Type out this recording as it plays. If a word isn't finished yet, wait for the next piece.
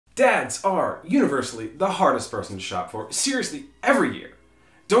Dads are universally the hardest person to shop for, seriously, every year.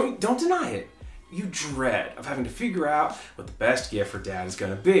 Don't deny it. You dread of having to figure out what the best gift for dad is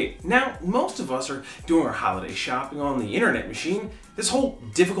going to be. Now, most of us are doing our holiday shopping on the internet machine. This whole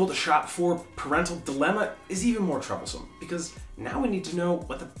difficult to shop for parental dilemma is even more troublesome because now we need to know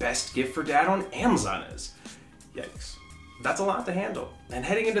what the best gift for dad on Amazon is. Yikes. That's a lot to handle. And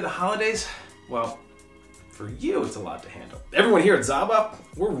heading into the holidays, well, for you, it's a lot to handle. Everyone here at Zaba,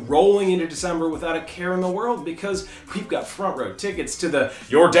 we're rolling into December without a care in the world because we've got front row tickets to the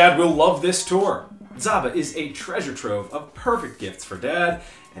Your Dad Will Love This tour. Zaba is a treasure trove of perfect gifts for dad,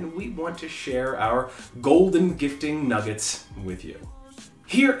 and we want to share our golden gifting nuggets with you.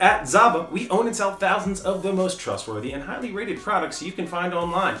 Here at Zaba, we own and sell thousands of the most trustworthy and highly rated products you can find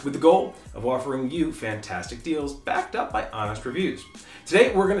online with the goal of offering you fantastic deals backed up by honest reviews.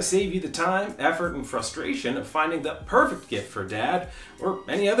 Today, we're going to save you the time, effort, and frustration of finding the perfect gift for dad or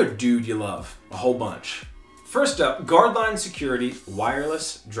any other dude you love. A whole bunch. First up, Guardline Security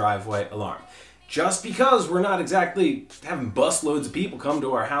Wireless Driveway Alarm. Just because we're not exactly having busloads of people come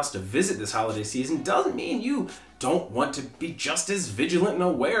to our house to visit this holiday season doesn't mean you don't want to be just as vigilant and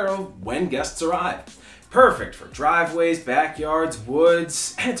aware of when guests arrive. Perfect for driveways, backyards,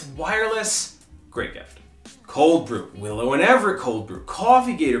 woods, and it's wireless. Great gift. Cold Brew, Willow and Everett Cold Brew,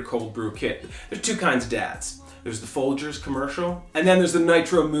 Coffee Gator Cold Brew Kit. There's two kinds of dads. There's the Folgers commercial, and then there's the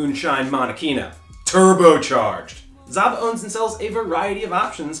Nitro Moonshine Monachina. Turbocharged. Zaba owns and sells a variety of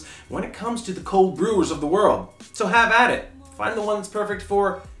options when it comes to the cold brewers of the world. So have at it. Find the one that's perfect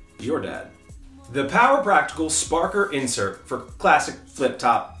for your dad. The Power Practical Sparker Insert for classic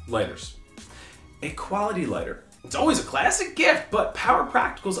flip-top lighters. A quality lighter. It's always a classic gift, but Power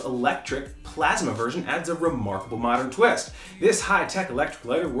Practical's electric plasma version adds a remarkable modern twist. This high-tech electric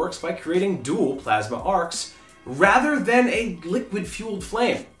lighter works by creating dual plasma arcs rather than a liquid-fueled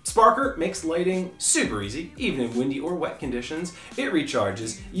flame. Sparker makes lighting super easy, even in windy or wet conditions. It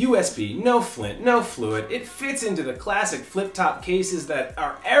recharges, USB, no flint, no fluid. It fits into the classic flip-top cases that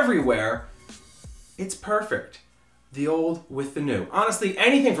are everywhere. It's perfect. The old with the new. Honestly,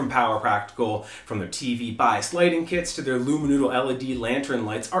 anything from Power Practical, from their TV bias lighting kits to their Luminoodle LED lantern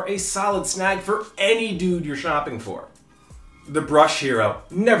lights, are a solid snag for any dude you're shopping for. The Brush Hero.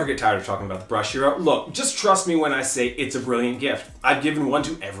 Never get tired of talking about the Brush Hero. Look, just trust me when I say it's a brilliant gift. I've given one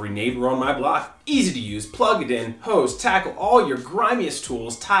to every neighbor on my block. Easy to use, plug it in, hose, tackle all your grimiest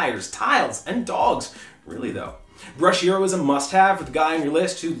tools, tires, tiles, and dogs. Really though. Brush Hero is a must-have for the guy on your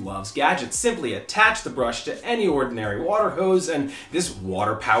list who loves gadgets. Simply attach the brush to any ordinary water hose and this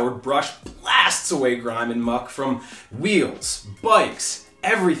water-powered brush blasts away grime and muck from wheels, bikes,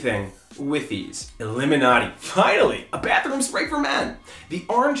 everything with ease. Illuminati. Finally, a bathroom spray for men. The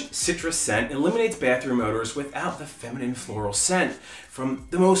orange citrus scent eliminates bathroom odors without the feminine floral scent from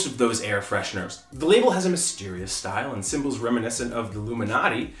most of those air fresheners. The label has a mysterious style and symbols reminiscent of the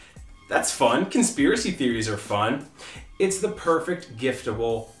Illuminati. That's fun. Conspiracy theories are fun. It's the perfect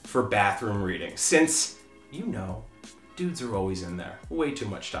giftable for bathroom reading since, you know, dudes are always in there. Way too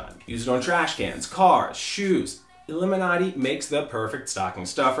much time. Use it on trash cans, cars, shoes. Illuminati makes the perfect stocking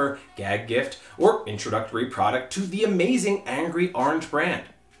stuffer, gag gift, or introductory product to the amazing Angry Orange brand.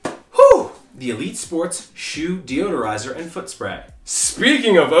 Whew! The Elite Sports Shoe Deodorizer and Foot Spray.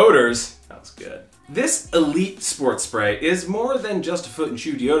 Speaking of odors, that was good. This Elite Sports Spray is more than just a foot and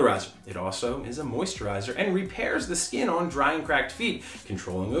shoe deodorizer. It also is a moisturizer and repairs the skin on dry and cracked feet,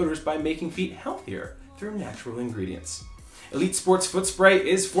 controlling odors by making feet healthier through natural ingredients. Elite Sports Foot Spray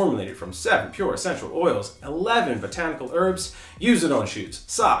is formulated from 7 pure essential oils, 11 botanical herbs. Use it on shoes,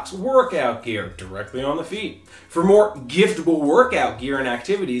 socks, workout gear, directly on the feet. For more giftable workout gear and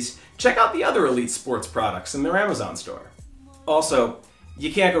activities, check out the other Elite Sports products in their Amazon store. Also,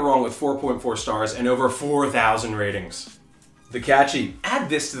 you can't go wrong with 4.4 stars and over 4,000 ratings. The Catchy. Add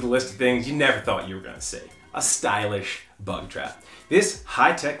this to the list of things you never thought you were going to see. A stylish bug trap. This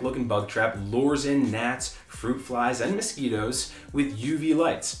high-tech looking bug trap lures in gnats, fruit flies, and mosquitoes with UV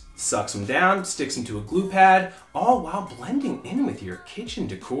lights. Sucks them down, sticks them to a glue pad, all while blending in with your kitchen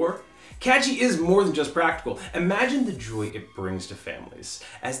decor. Catchy is more than just practical. Imagine the joy it brings to families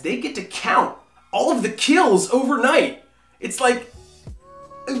as they get to count all of the kills overnight. It's like,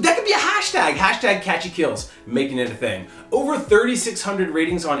 that could be a hashtag, hashtag Catchy Kills, making it a thing. Over 3,600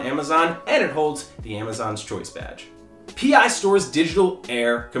 ratings on Amazon, and it holds the Amazon's Choice badge. PI Store's digital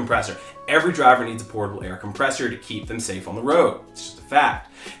air compressor. Every driver needs a portable air compressor to keep them safe on the road. It's just a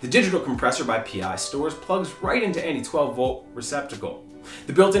fact. The digital compressor by PI Stores plugs right into any 12-volt receptacle.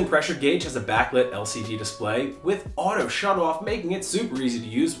 The built-in pressure gauge has a backlit LCD display with auto shut-off, making it super easy to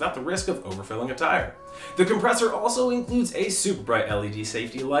use without the risk of overfilling a tire. The compressor also includes a super bright LED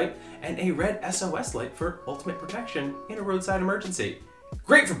safety light and a red SOS light for ultimate protection in a roadside emergency.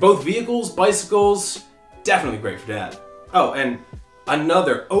 Great for both vehicles, bicycles, definitely great for Dad. Oh, and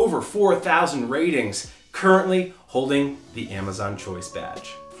another over 4,000 ratings, currently holding the Amazon Choice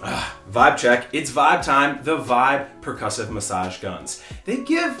badge. Vibe check, it's vibe time, the Vibe percussive massage guns. They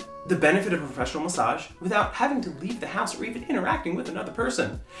give the benefit of professional massage without having to leave the house or even interacting with another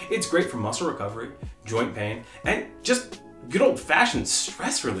person. It's great for muscle recovery, joint pain, and just good old-fashioned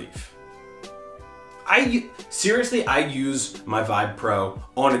stress relief. Seriously, I use my Vibe Pro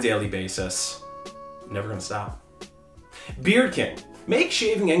on a daily basis. Never gonna stop. Beard King. Make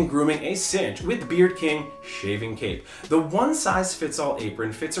shaving and grooming a cinch with Beard King Shaving Cape. The one-size-fits-all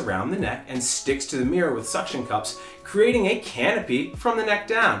apron fits around the neck and sticks to the mirror with suction cups, creating a canopy from the neck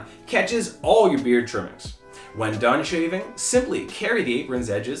down. Catches all your beard trimmings. When done shaving, simply carry the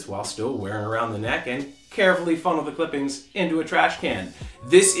apron's edges while still wearing around the neck and carefully funnel the clippings into a trash can.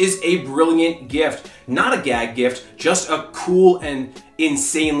 This is a brilliant gift. Not a gag gift, just a cool and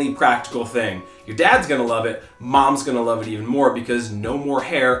insanely practical thing. Your dad's gonna love it, mom's gonna love it even more because no more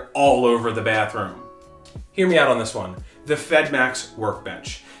hair all over the bathroom. Hear me out on this one. The FedMax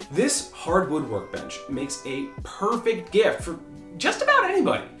Workbench. This hardwood workbench makes a perfect gift for just about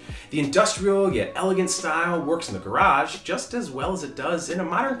anybody. The industrial yet elegant style works in the garage just as well as it does in a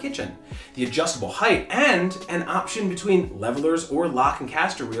modern kitchen. The adjustable height and an option between levelers or lock and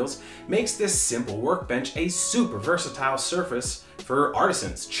caster wheels makes this simple workbench a super versatile surface for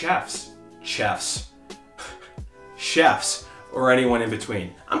artisans, chefs, or anyone in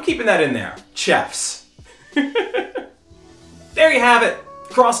between. I'm keeping that in there, chefs. There you have it.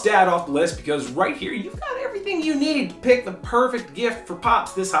 Cross Dad off the list because right here you've got everything you need to pick the perfect gift for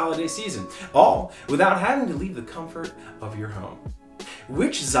Pops this holiday season, all without having to leave the comfort of your home.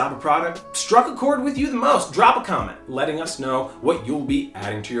 Which Zaba product struck a chord with you the most? Drop a comment letting us know what you'll be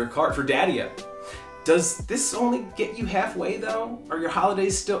adding to your cart for Daddy-o. Does this only get you halfway though? Are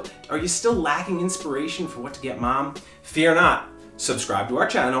you still lacking inspiration for what to get Mom? Fear not. Subscribe to our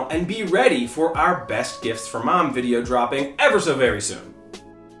channel and be ready for our best gifts for Mom video dropping ever so very soon.